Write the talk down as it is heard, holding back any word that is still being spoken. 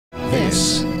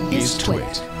This is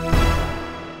TWiT.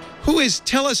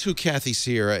 Tell us who Kathy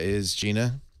Sierra is,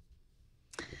 Gina.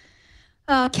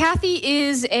 Kathy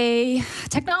is a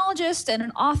technologist and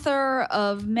an author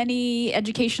of many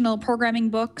educational programming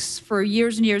books for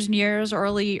years and years and years.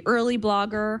 Early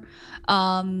blogger.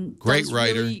 Great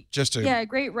writer.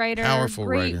 Great writer. Powerful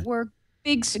great writer. Work.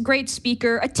 Great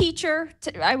speaker. A teacher.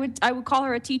 I would call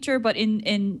her a teacher, but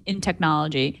in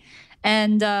technology.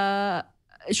 And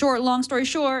long story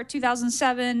short,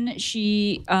 2007,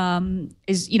 she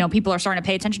is, people are starting to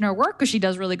pay attention to her work because she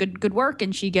does really good work,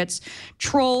 and she gets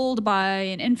trolled by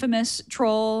an infamous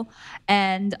troll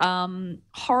and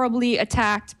horribly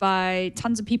attacked by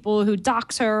tons of people who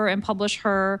dox her and publish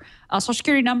her social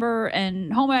security number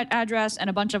and home address and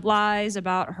a bunch of lies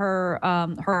about her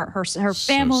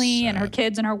family and her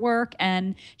kids and her work.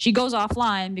 And she goes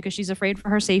offline because she's afraid for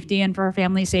her safety and for her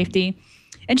family's safety.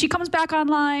 And she comes back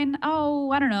online,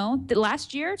 I don't know,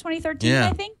 last year, 2013,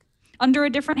 I think, under a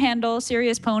different handle,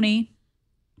 Serious Pony,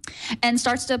 and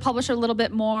starts to publish a little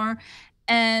bit more.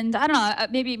 And I don't know,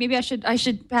 maybe I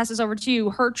should pass this over to you.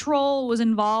 Her troll was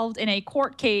involved in a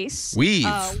court case. Weave,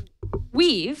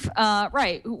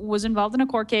 right, was involved in a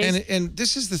court case. And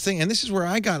this is the thing, and this is where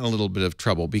I got in a little bit of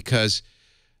trouble, because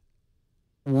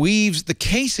the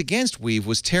case against Weave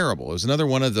was terrible. It was another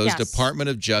one of those Department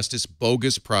of Justice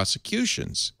bogus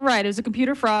prosecutions. Right. It was a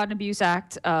Computer Fraud and Abuse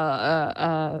Act.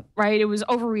 Right. It was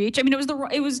overreach. I mean,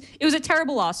 it was a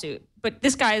terrible lawsuit. But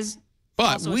this guy's.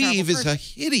 But Weave is a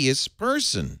hideous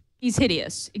person. He's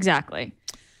hideous. Exactly.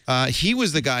 He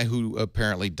was the guy who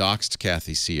apparently doxed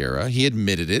Kathy Sierra. He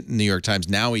admitted it in the New York Times.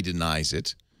 Now he denies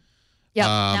it. Yeah,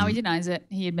 now he denies it.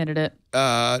 He admitted it.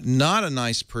 Not a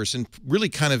nice person, really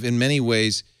kind of in many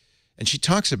ways, and she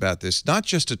talks about this, not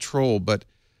just a troll, but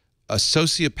a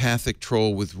sociopathic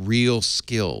troll with real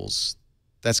skills.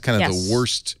 That's kind of the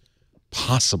worst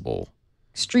possible.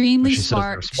 Extremely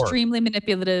smart, extremely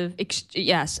manipulative,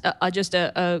 just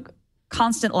a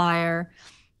constant liar.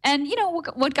 And,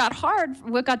 what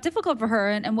got difficult for her,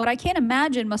 and what I can't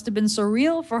imagine must have been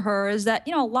surreal for her, is that,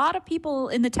 a lot of people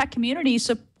in the tech community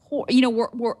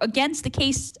were against the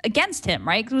case against him,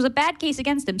 right? Because it was a bad case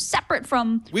against him, separate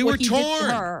from what he did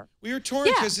to her. We were torn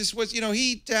because this was, he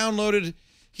downloaded.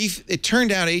 It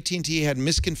turned out AT&T had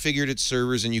misconfigured its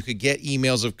servers, and you could get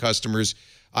emails of customers,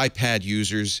 iPad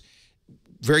users,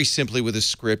 very simply with a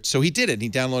script. So he did it. And he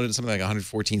downloaded something like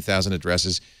 114,000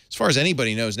 addresses. As far as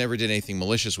anybody knows, never did anything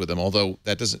malicious with them. Although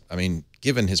that doesn't. I mean,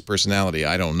 given his personality,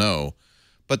 I don't know.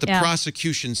 But the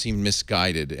prosecution seemed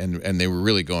misguided, and they were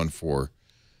really going for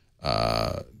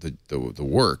the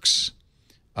works.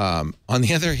 On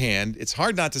the other hand, it's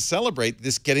hard not to celebrate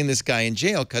getting this guy in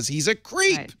jail because he's a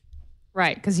creep.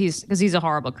 Right, because he's a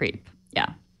horrible creep.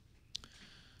 Yeah.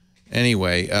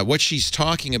 Anyway, what she's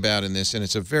talking about in this, and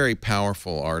it's a very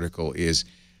powerful article, is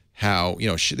how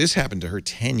this happened to her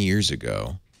 10 years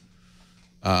ago.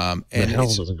 And the hell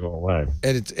doesn't go away.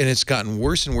 And it's gotten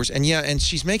worse and worse. And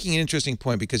she's making an interesting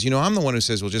point because I'm the one who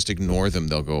says, well, just ignore them,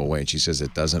 they'll go away. And she says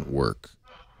it doesn't work.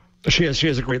 She has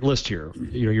a great list here.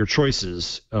 Your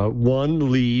choices: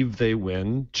 1, leave, they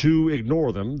win; 2,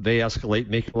 ignore them, they escalate,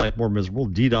 make your life more miserable;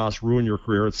 DDoS, ruin your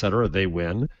career, etc., they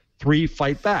win; 3,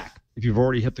 fight back. If you've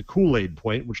already hit the Kool-Aid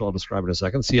point, which I'll describe in a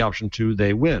second, see option 2,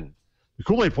 they win. The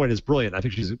Kool-Aid point is brilliant. I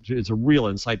think it's a real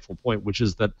insightful point, which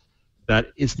is that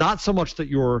it's not so much that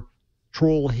your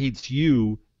troll hates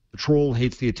you; the troll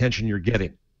hates the attention you're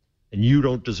getting. And you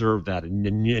don't deserve that,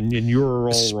 and you're all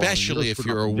especially wrong. If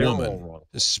you're a woman.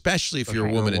 Especially if you're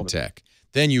a woman in tech,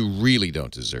 then you really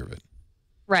don't deserve it.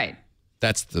 Right.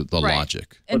 That's the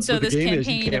logic. And so this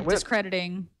campaign of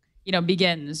discrediting,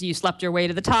 begins. You slept your way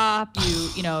to the top.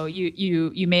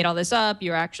 You made all this up.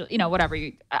 You're actually, whatever.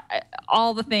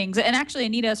 All the things. And actually,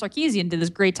 Anita Sarkeesian did this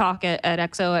great talk at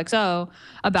XOXO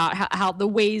about how the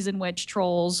ways in which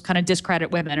trolls kind of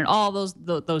discredit women, and all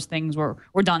those things were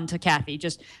done to Kathy.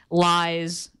 Just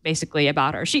lies, basically,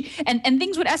 about her. And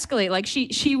things would escalate. Like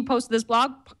she posted this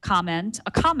a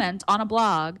comment on a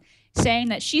blog, saying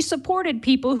that she supported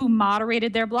people who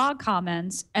moderated their blog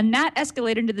comments, and that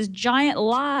escalated into this giant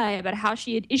lie about how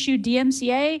she had issued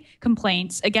DMCA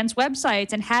complaints against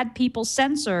websites and had people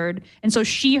censored, and so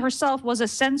she herself was a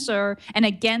censor and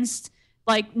against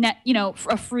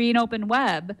a free and open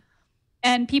web.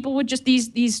 And people would just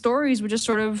these stories would just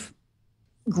sort of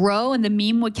grow, and the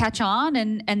meme would catch on,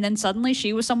 and then suddenly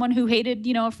she was someone who hated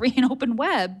a free and open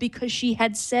web because she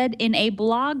had said in a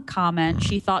blog comment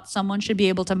she thought someone should be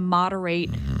able to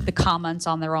moderate the comments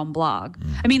on their own blog.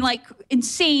 I mean,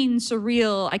 insane,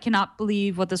 surreal, I cannot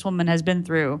believe what this woman has been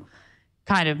through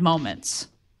kind of moments.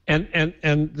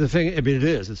 And the thing, I mean,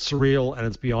 it's surreal and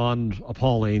it's beyond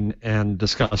appalling and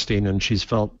disgusting. And she's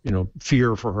felt,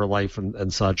 fear for her life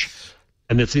and such.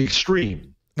 And it's the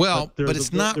extreme. Well, but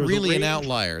it's not really an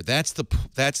outlier. That's the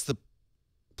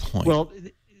point. Well,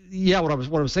 yeah. What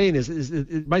I'm saying is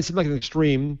it might seem like an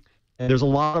extreme, and there's a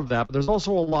lot of that, but there's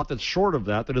also a lot that's short of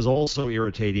that is also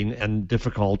irritating and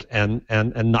difficult and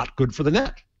not good for the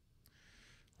net.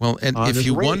 Well, and if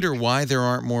you wonder why there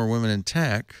aren't more women in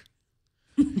tech,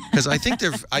 because I think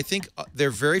there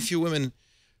are very few women,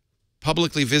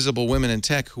 publicly visible women in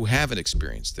tech, who haven't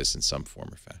experienced this in some form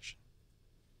or fashion.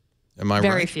 Am I right?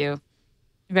 Very few.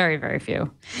 Very, very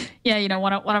few. Yeah,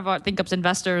 one of our ThinkUp's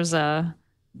investors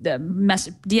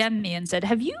DM'd me and said,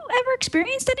 "Have you ever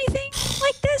experienced anything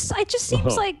like this? It just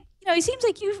seems like, it seems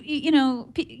like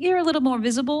you're a little more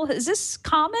visible. Is this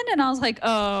common?" And I was like,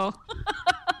 "Oh,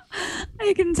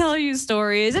 I can tell you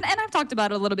stories." And I've talked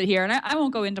about it a little bit here, and I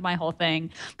won't go into my whole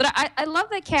thing. But I love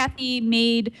that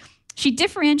Kathy she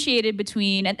differentiated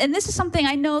between, and this is something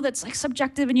I know that's like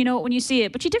subjective and you know it when you see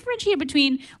it, but she differentiated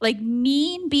between like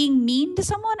being mean to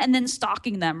someone and then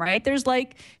stalking them, right? There's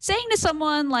like saying to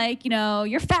someone like,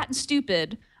 you're fat and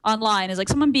stupid online is like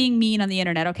someone being mean on the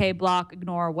internet. Okay, block,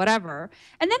 ignore, whatever.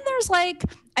 And then there's like,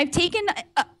 I've taken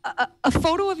a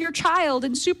photo of your child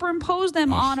and superimposed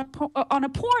them on a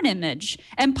porn image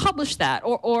and published that,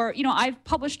 or I've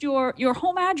published your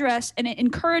home address and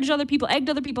encouraged other people, egged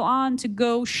other people on to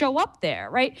go show up there,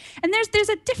 right? And there's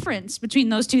a difference between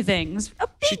those two things. A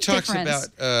big She talks difference.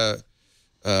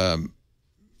 about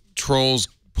trolls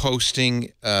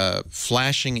posting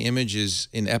flashing images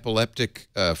in epileptic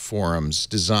forums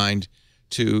designed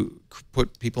to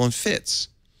put people in fits.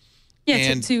 Yeah,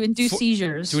 and to induce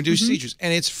seizures. To induce seizures.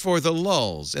 And it's for the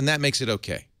lulz, and that makes it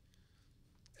okay.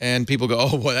 And people go,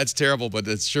 "Oh, boy, that's terrible, but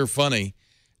it's sure funny."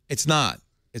 It's not.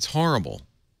 It's horrible.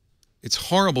 It's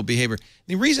horrible behavior.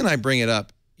 The reason I bring it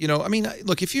up,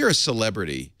 look, if you're a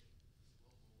celebrity,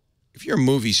 if you're a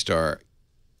movie star,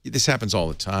 this happens all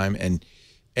the time, and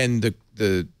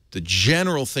the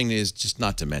general thing is just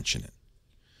not to mention it.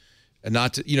 And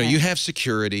not to, you have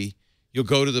security. You'll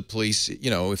go to the police,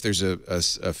 if there's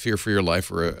a fear for your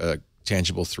life or a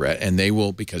tangible threat, and they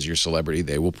will, because you're a celebrity,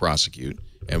 they will prosecute,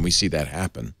 and we see that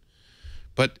happen.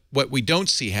 But what we don't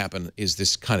see happen is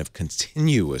this kind of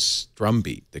continuous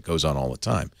drumbeat that goes on all the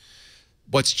time.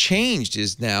 What's changed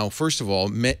is now, first of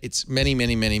all, it's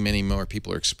many more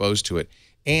people are exposed to it,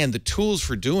 and the tools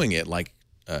for doing it, like,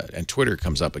 and Twitter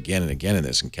comes up again and again in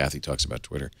this, and Kathy talks about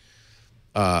Twitter,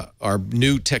 our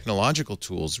new technological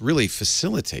tools really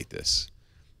facilitate this.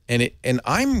 And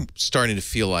I'm starting to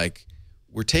feel like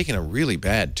we're taking a really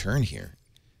bad turn here.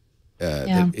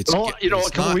 A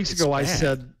couple of weeks ago I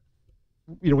said,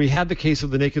 we had the case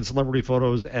of the naked celebrity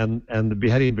photos and the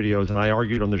beheading videos, and I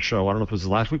argued on the show, I don't know if it was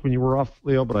last week when you were off,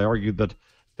 Leo, but I argued that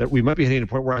we might be hitting a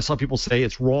point where I saw people say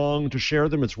it's wrong to share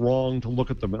them, it's wrong to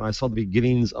look at them, and I saw the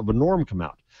beginnings of a norm come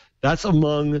out. That's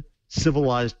among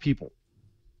civilized people.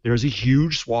 There's a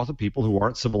huge swath of people who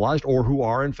aren't civilized or who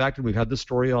are, in fact, and we've had this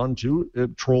story on too,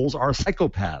 trolls are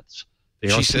psychopaths.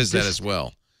 She says that as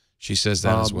well. She says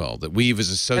that as well, that Weave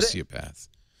is a sociopath.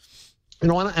 I'm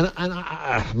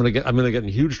gonna get in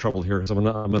huge trouble here because I'm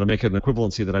gonna make an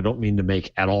equivalency that I don't mean to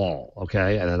make at all.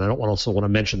 Okay, and I don't also want to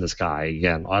mention this guy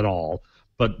again at all.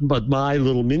 But my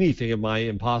little mini thing of my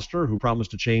imposter who promised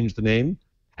to change the name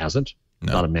hasn't.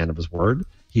 No. Not a man of his word.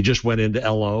 He just went into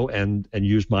LO and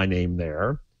used my name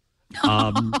there.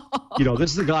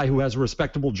 This is a guy who has a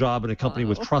respectable job in a company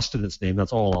with trust in its name.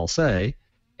 That's all I'll say.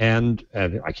 And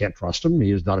I can't trust him. He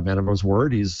is not a man of his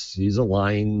word. He's a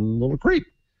lying little creep.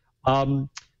 And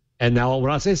now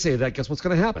when I say that, guess what's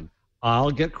going to happen?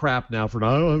 I'll get crap now for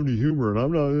I don't have any humor and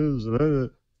I'm not.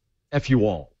 F you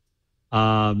all.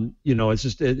 It's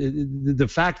just the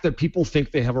fact that people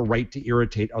think they have a right to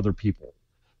irritate other people.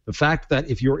 The fact that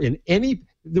if you're in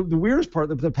the weirdest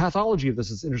part, the pathology of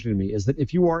this is interesting to me, is that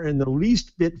if you are in the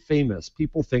least bit famous,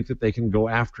 people think that they can go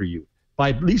after you.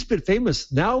 By least bit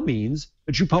famous now means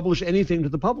that you publish anything to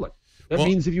the public. That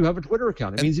means if you have a Twitter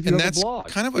account. It means if you have a blog.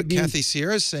 Kind of what Kathy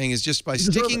Sierra is saying is just by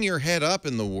sticking your head up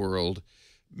in the world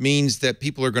means that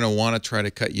people are going to want to try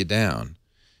to cut you down.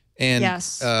 And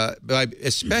yes.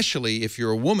 Especially if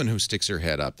you're a woman who sticks her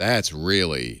head up, that's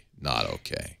really not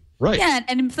okay. Right. Yeah,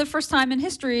 and for the first time in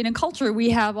history and in culture, we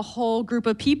have a whole group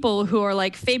of people who are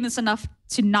like famous enough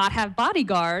to not have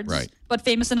bodyguards, right, but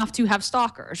famous enough to have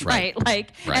stalkers, right?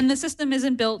 Like, and the system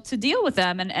isn't built to deal with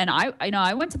them. And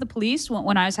I went to the police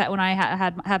when I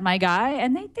had my guy,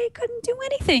 and they couldn't do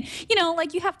anything. You know,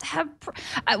 like you have to have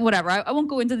whatever. I won't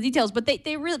go into the details, but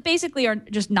they really basically are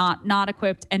just not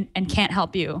equipped and can't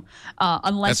help you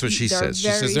unless that's what she says. She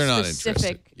says they're not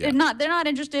interested. Yeah. They're not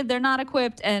interested. They're not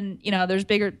equipped, and you know, there's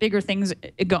bigger things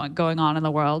going on in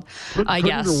the world.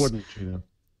 Yes. Or wouldn't, Gina?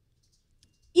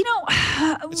 You know,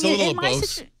 it's a little of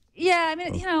both. Yeah, I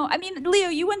mean, you know, Leo,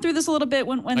 you went through this a little bit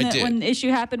when the issue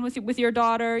happened with your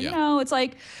daughter. Yeah. You know, it's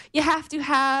like you have to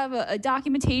have a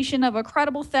documentation of a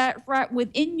credible threat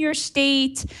within your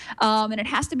state, and it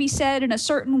has to be said in a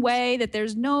certain way that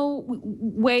there's no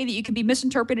way that you can be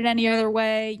misinterpreted any other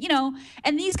way. You know,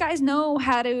 and these guys know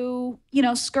how to, you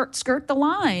know, skirt the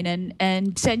line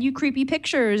and send you creepy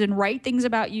pictures and write things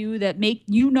about you that make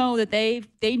you know that they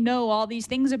know all these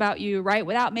things about you, right,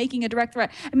 without making a direct threat.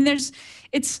 I mean,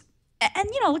 and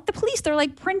you know, like the police, they're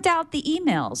like, print out the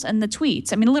emails and the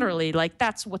tweets. I mean, literally, like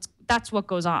that's what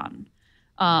goes on.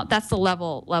 That's the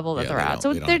level that they're at.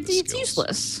 So it's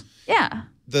useless. Yeah.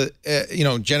 You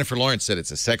know, Jennifer Lawrence said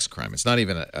it's a sex crime. It's not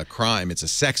even a crime. It's a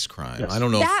sex crime. Yes. I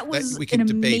don't know if we can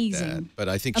debate that, but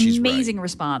I think she's right. Amazing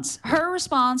response. Her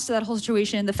response to that whole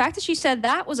situation, the fact that she said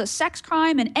that was a sex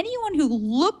crime, and anyone who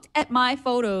looked at my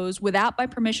photos without my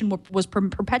permission was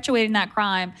perpetuating that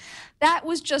crime. That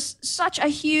was just such a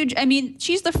huge, I mean,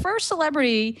 she's the first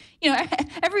celebrity, you know,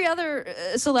 every other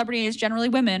celebrity is generally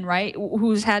women, right,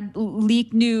 who's had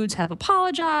leaked nudes have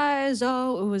apologized.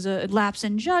 Oh, it was a lapse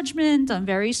in judgment. I'm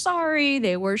very sorry.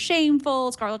 They were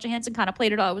shameful. Scarlett Johansson kind of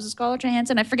played it all. It was a Scarlett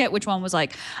Johansson. I forget which one was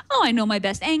like, oh, I know my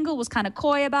best angle, was kind of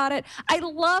coy about it. I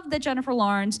love that Jennifer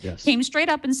Lawrence came straight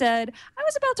up and said, I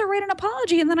was about to write an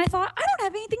apology, and then I thought, I don't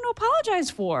have anything to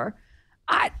apologize for.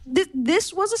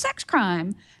 This was a sex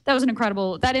crime. That was an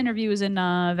incredible. That interview was in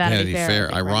Vanity Fair.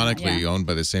 Ironically, owned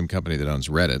by the same company that owns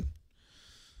Reddit,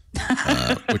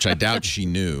 which I doubt she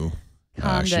knew.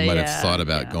 She might have thought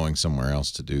about going somewhere else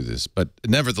to do this, but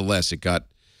nevertheless, it got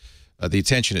the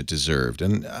attention it deserved,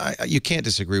 and you can't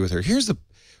disagree with her. Here's the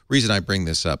reason I bring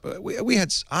this up.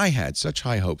 I had such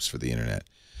high hopes for the internet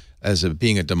as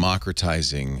being a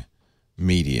democratizing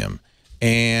medium.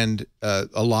 And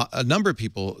a number of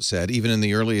people said, even in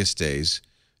the earliest days,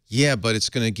 yeah, but it's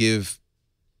going to give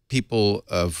people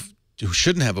who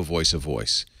shouldn't have a voice.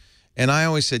 And I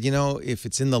always said, you know, if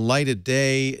it's in the light of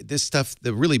day, this stuff,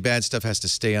 the really bad stuff has to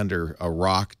stay under a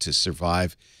rock to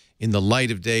survive. In the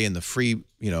light of day, in the free,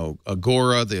 you know,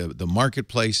 agora, the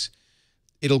marketplace,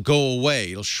 it'll go away.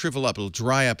 It'll shrivel up. It'll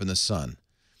dry up in the sun.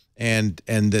 And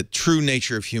the true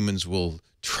nature of humans will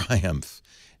triumph.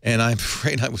 And I'm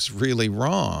afraid I was really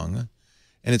wrong,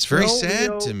 and it's very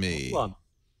sad to me. Hold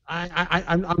on.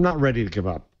 I'm not ready to give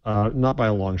up, not by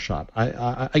a long shot.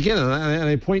 Again,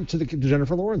 I point to the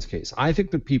Jennifer Lawrence case. I think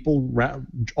that people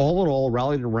all in all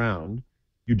rallied around.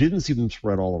 You didn't see them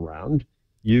spread all around.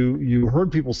 You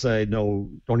heard people say, no,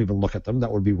 don't even look at them.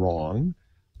 That would be wrong.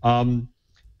 There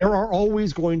are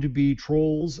always going to be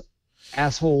trolls,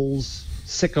 assholes,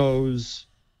 sickos,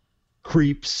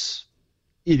 creeps,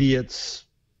 idiots,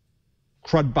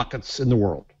 crud buckets in the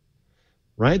world,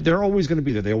 right? They're always going to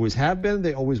be there. They always have been.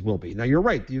 They always will be. Now, you're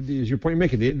right. As your point you're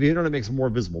making, the internet makes them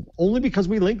more visible, only because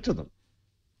we link to them.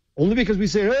 Only because we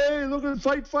say, hey, look at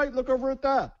fight, look over at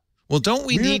that. Well, don't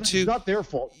we need to? It's not their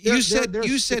fault. You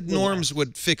said norms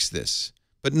would fix this,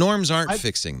 but norms aren't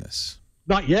fixing this.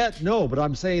 Not yet, no. But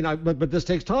I'm saying, but this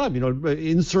takes time. You know,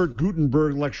 insert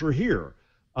Gutenberg lecture here.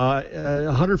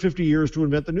 150 years to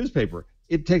invent the newspaper.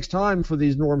 It takes time for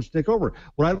these norms to take over.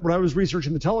 When I was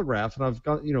researching the Telegraph, and I've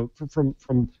got, you know, from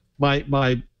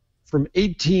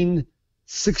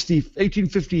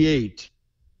 1858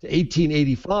 to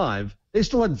 1885, they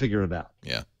still hadn't figured it out.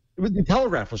 Yeah. The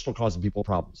Telegraph was still causing people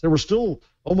problems. There were still,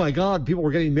 oh my God, people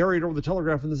were getting married over the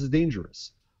Telegraph, and this is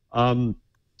dangerous.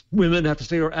 Women have to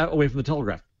stay away from the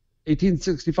Telegraph.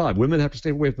 1865, women have to stay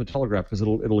away from the Telegraph because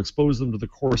it'll expose them to the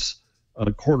coarse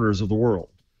corners of the world.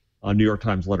 New York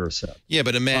Times letter said. Yeah,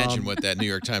 but imagine what that New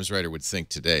York Times writer would think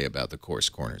today about the coarse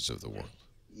corners of the world.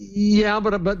 Yeah,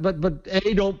 but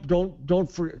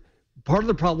don't forget. Part of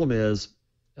the problem is,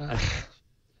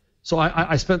 so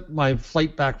I spent my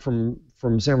flight back from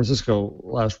San Francisco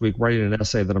last week writing an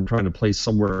essay that I'm trying to place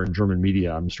somewhere in German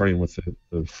media. I'm starting with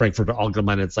the Frankfurter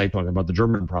Allgemeine Zeitung about the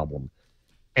German problem,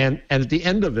 and at the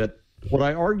end of it, what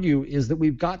I argue is that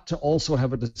we've got to also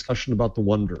have a discussion about the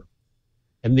wonder.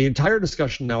 And the entire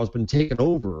discussion now has been taken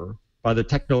over by the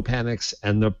techno-panics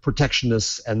and the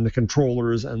protectionists and the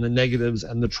controllers and the negatives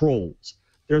and the trolls.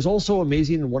 There's also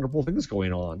amazing and wonderful things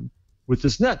going on with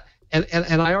this net.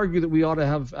 And I argue that we ought to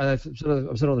have, I've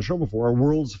said on the show before, a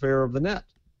World's Fair of the net.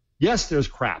 Yes, there's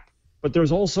crap, but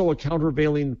there's also a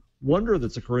countervailing wonder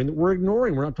that's occurring that we're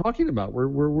ignoring. We're not talking about.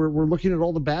 We're looking at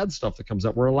all the bad stuff that comes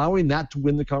up. We're allowing that to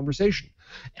win the conversation.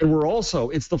 And we're also,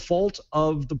 it's the fault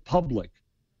of the public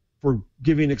for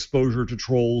giving exposure to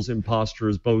trolls,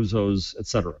 imposters, bozos,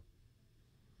 etc.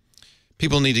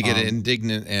 People need to get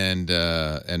indignant and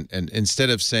instead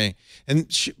of saying, and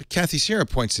Kathy Sierra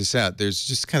points this out, there's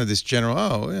just kind of this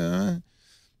general, there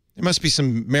must be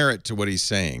some merit to what he's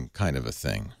saying kind of a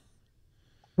thing.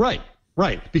 Right,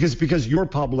 because you're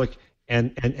public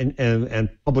and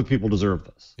public people deserve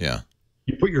this. Yeah.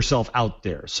 You put yourself out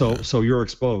there, so you're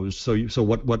exposed. So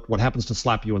what happens to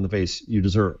slap you in the face, you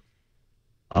deserve.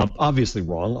 Obviously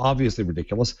wrong, obviously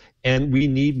ridiculous, and we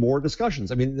need more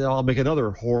discussions. I mean, I'll make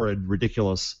another horrid,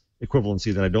 ridiculous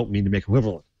equivalency that I don't mean to make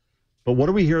equivalent. But what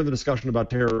do we hear in the discussion about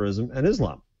terrorism and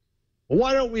Islam? Well,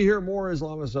 why don't we hear more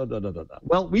Islamists?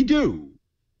 Well, we do.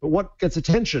 But what gets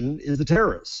attention is the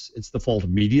terrorists. It's the fault of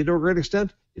media to a great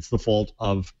extent. It's the fault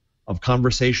of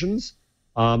conversations.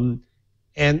 And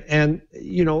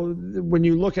you know, when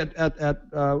you look at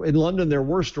in London, there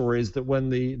were stories that when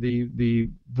the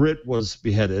Brit was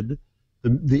beheaded,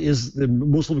 the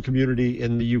Muslim community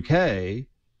in the UK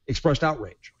expressed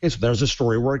outrage. Okay, so there's a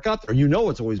story where it got there. You know,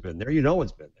 it's always been there. You know,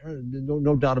 it's been there.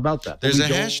 No doubt about that. There's a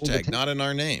hashtag, not in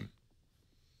our name.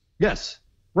 Yes,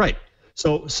 right.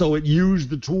 So it used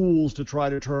the tools to try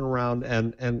to turn around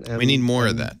and we need more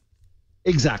of that.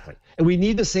 Exactly, and we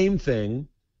need the same thing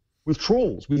with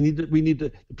trolls. We need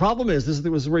to. The problem is, this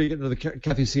was where you get into the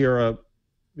Kathy Sierra,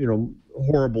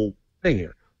 horrible thing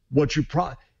here.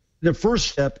 The first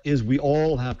step is we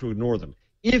all have to ignore them.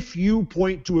 If you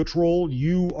point to a troll,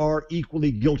 you are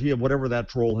equally guilty of whatever that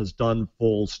troll has done.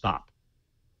 Full stop.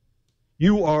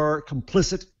 You are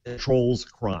complicit in a troll's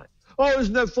crime. Oh,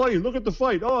 isn't that funny? Look at the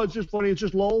fight. Oh, it's just funny. It's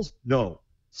just lulz. No,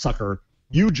 sucker.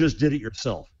 You just did it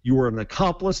yourself. You were an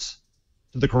accomplice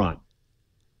to the crime.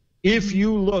 If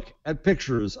you look at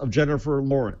pictures of Jennifer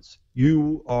Lawrence,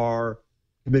 you are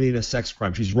committing a sex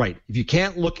crime. She's right. If you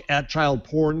can't look at child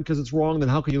porn because it's wrong, then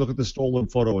how can you look at the stolen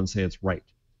photo and say it's right?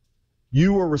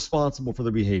 You are responsible for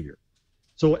the behavior.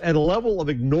 So at a level of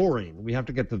ignoring, we have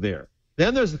to get to there.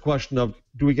 Then there's the question of,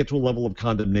 do we get to a level of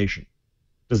condemnation?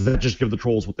 Does that just give the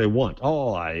trolls what they want?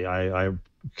 Oh, I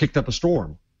kicked up a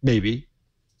storm. Maybe.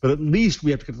 But at least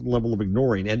we have to get to the level of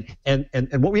ignoring. And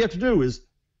what we have to do is,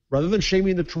 rather than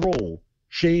shaming the troll,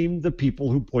 shame the people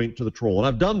who point to the troll. And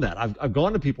I've done that. I've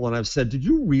gone to people and I've said, did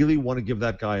you really want to give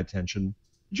that guy attention?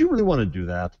 Did you really want to do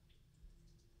that?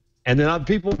 And then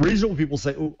reasonable people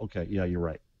say, oh, okay, yeah, you're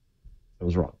right. It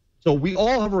was wrong. So we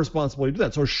all have a responsibility to do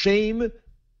that. So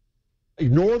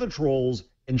ignore the trolls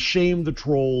and shame the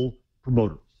troll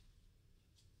promoters.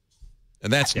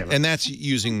 And that's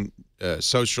using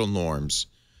social norms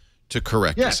to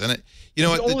correct us. And you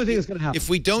know what? The only thing that's going to happen. If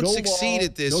we don't succeed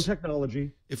at this, no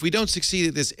technology. If we don't succeed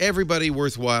at this, everybody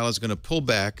worthwhile is going to pull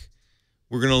back.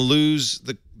 We're going to lose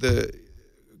the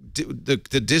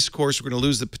discourse. We're going to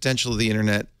lose the potential of the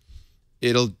internet.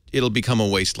 It'll become a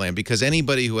wasteland because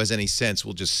anybody who has any sense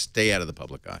will just stay out of the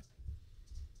public eye.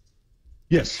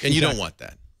 Yes, and you don't want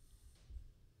that.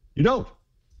 You don't.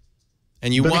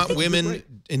 And you want women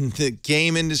in the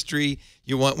game industry.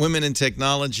 You want women in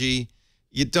technology.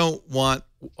 You don't want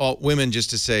all women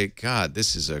just to say, God,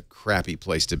 this is a crappy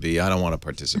place to be. I don't want to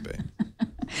participate.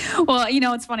 Well,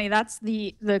 it's funny. That's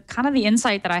the kind of the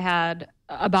insight that I had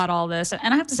about all this.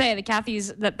 And I have to say that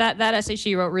Kathy's, that essay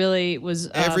she wrote really was...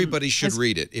 Everybody should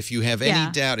read it. If you have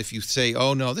any doubt, if you say,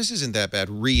 oh, no, this isn't that bad,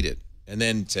 read it. And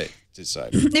then decide.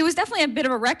 It was definitely a bit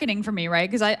of a reckoning for me,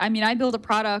 right? Because I build a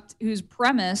product whose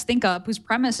premise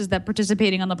is that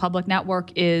participating on the public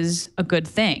network is a good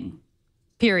thing.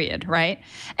 Period, right?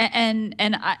 And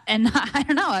I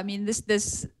don't know. I mean,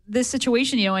 this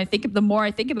situation, the more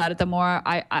I think about it, the more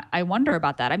I wonder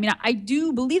about that. I mean, I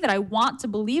do believe that. I want to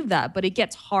believe that, but it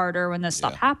gets harder when this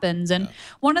stuff happens. And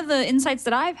one of the insights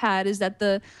that I've had is that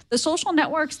the social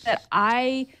networks that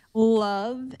I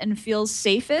love and feel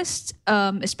safest,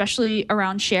 especially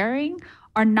around sharing,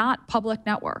 are not public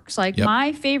networks. Like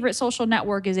my favorite social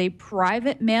network is a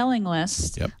private mailing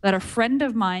list that a friend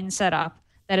of mine set up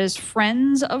that is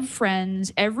friends of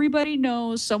friends. Everybody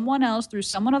knows someone else through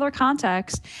someone other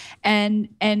context, and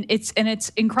it's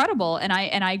incredible. And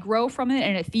I grow from it,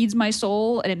 and it feeds my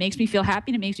soul, and it makes me feel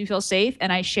happy, and it makes me feel safe.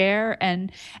 And I share,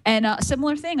 and a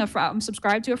similar thing. I'm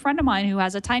subscribed to a friend of mine who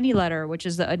has a tiny letter, which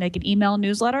is like an email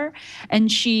newsletter,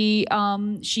 and she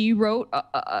wrote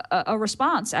a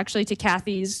response actually to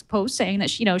Kathy's post saying that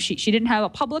she didn't have a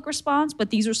public response, but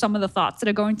these are some of the thoughts that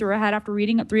are going through her head after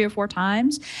reading it 3 or 4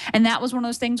 times. And that was one of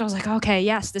those things I was like, okay,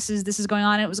 yes, this is going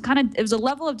on. And it was a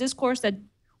level of discourse that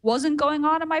wasn't going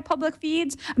on in my public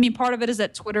feeds. I mean, part of it is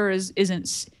that Twitter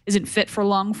isn't fit for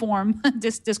long form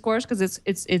discourse because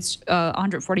it's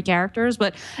 140 characters,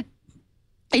 but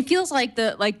it feels like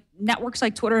networks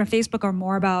like Twitter and Facebook are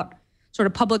more about sort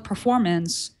of public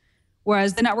performance,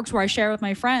 whereas the networks where I share with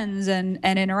my friends and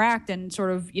interact and sort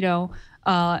of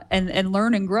and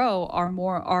learn and grow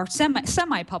are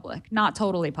semi-public, not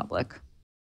totally public.